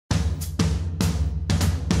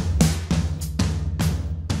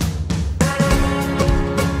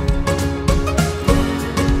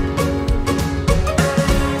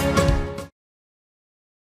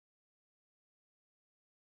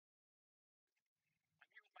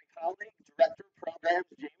colleague, Director of Programs,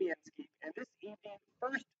 Jamie Inskeep, and this evening,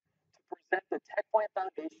 first to present the TechPoint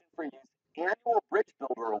Foundation for Youth Annual Bridge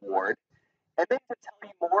Builder Award, and then to tell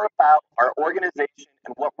you more about our organization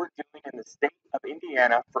and what we're doing in the state of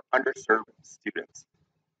Indiana for underserved students.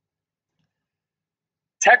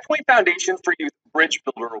 TechPoint Foundation for Youth Bridge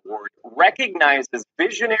Builder Award recognizes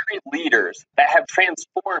visionary leaders that have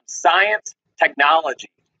transformed science,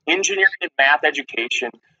 technology, engineering, and math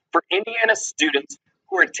education for Indiana students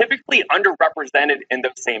who are typically underrepresented in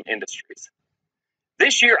those same industries.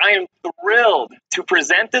 This year, I am thrilled to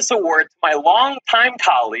present this award to my longtime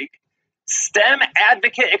colleague, STEM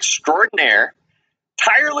advocate extraordinaire,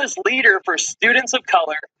 tireless leader for students of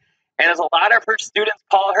color, and as a lot of her students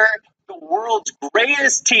call her, the world's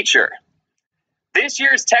greatest teacher. This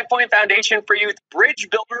year's TechPoint Foundation for Youth Bridge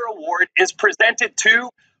Builder Award is presented to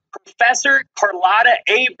Professor Carlotta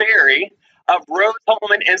A. Berry of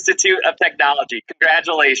Rose-Hulman Institute of Technology.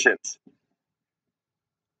 Congratulations.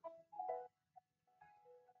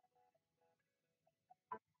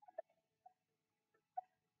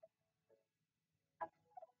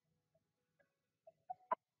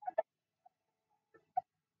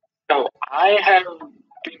 So I have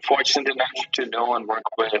been fortunate enough to know and work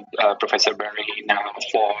with Professor Berry now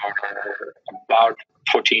for about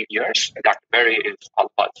 14 years. Dr. Berry is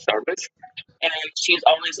all about service. And she's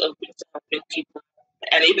always open to helping people.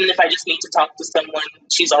 And even if I just need to talk to someone,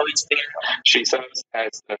 she's always there. She serves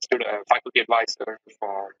as a faculty advisor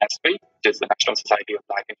for NSBE, which is the National Society of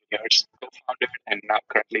Black Engineers, co-founder, and now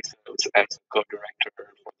currently serves as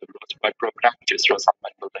co-director for the Rosebud program, which is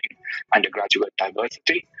Rose-Hulman Building Undergraduate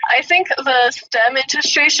Diversity. I think the STEM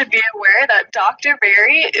industry should be aware that Dr.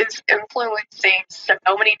 Berry is influencing so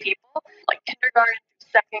many people, like kindergarten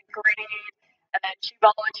through second grade. And then she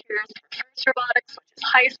volunteers for First Robotics, which is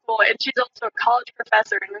high school, and she's also a college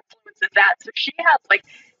professor and influences that. So she has like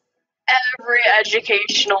every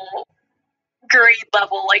educational grade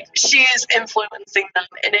level, like she is influencing them,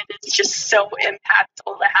 and it is just so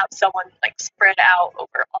impactful to have someone like spread out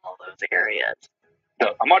over all those areas.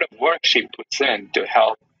 The amount of work she puts in to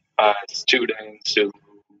help students who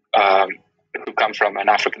come from an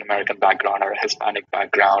African American background or a Hispanic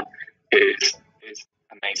background is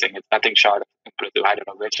amazing. It's nothing short of impressive. I don't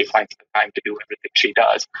know where she finds the time to do everything she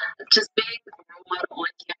does. Just being a role model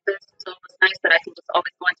on campus, so it was nice that I could just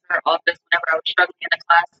always go into her office whenever I was struggling in the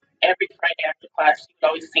class. Every Friday after class, she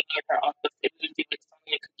would always see me in her office, and we would do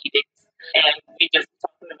insomnia cookie dates. And we just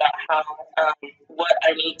talking about how what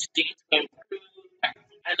I need to do to improve.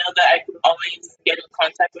 I know that I can always get in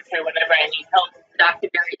contact with her whenever I need help. Dr.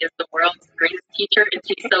 Berry is the world's greatest teacher, and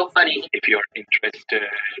she's so funny. If you're interested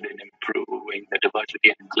in improving the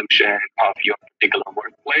diversity and inclusion of your particular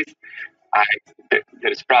workplace,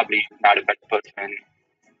 there's probably not a better person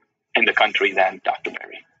in the country than Dr.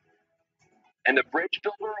 Berry. And the Bridge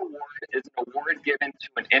Builder Award is an award given to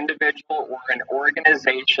an individual or an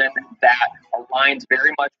organization that aligns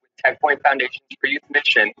very much with TechPoint Foundation's for Youth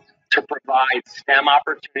mission to provide STEM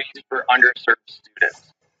opportunities for underserved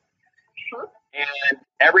students. And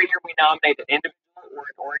every year we nominate an individual or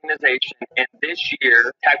an organization, and this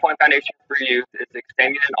year, TechPoint Foundation for Youth is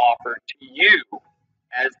extending an offer to you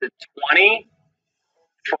as the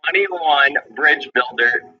 2021 Bridge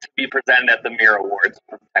Builder to be presented at the Mir Awards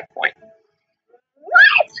from TechPoint.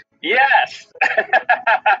 What? Yes.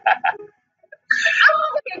 I'm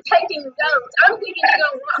over here taking notes. I'm thinking you're going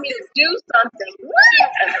to want me to do something. What?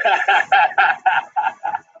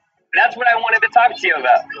 That's what I wanted to talk to you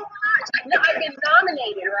about. No, I've been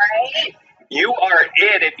nominated, right? You are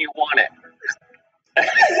it if you want it. Oh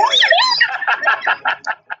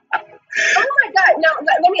my God. No,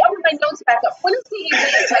 let me open my notes back up. When is the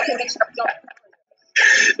event so I can make sure I don't...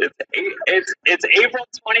 It's April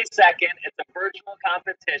 22nd. It's a virtual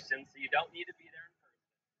competition, so you don't need to be there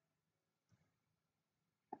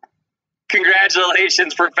in person.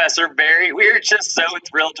 Congratulations, Professor Berry. We are just so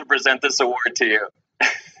thrilled to present this award to you.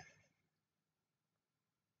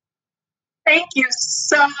 Thank you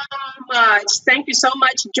so much. Thank you so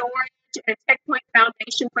much, George and TechPoint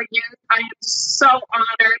Foundation for Youth. I am so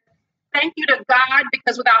honored. Thank you to God,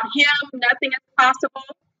 because without him, nothing is possible.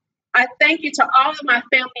 I thank you to all of my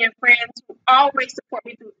family and friends who always support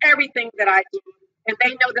me through everything that I do. And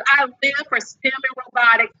they know that I live for STEM and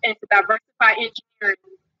robotics and to diversify engineering.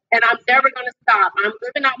 And I'm never going to stop. I'm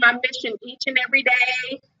living out my mission each and every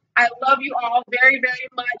day. I love you all very, very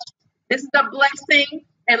much. This is a blessing.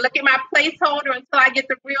 And look at my placeholder until I get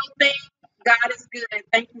the real thing. God is good.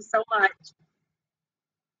 Thank you so much.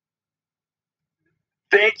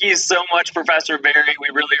 Thank you so much, Professor Berry. We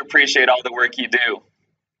really appreciate all the work you do.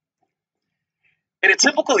 In a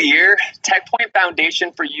typical year, TechPoint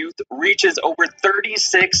Foundation for Youth reaches over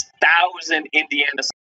 36,000 Indiana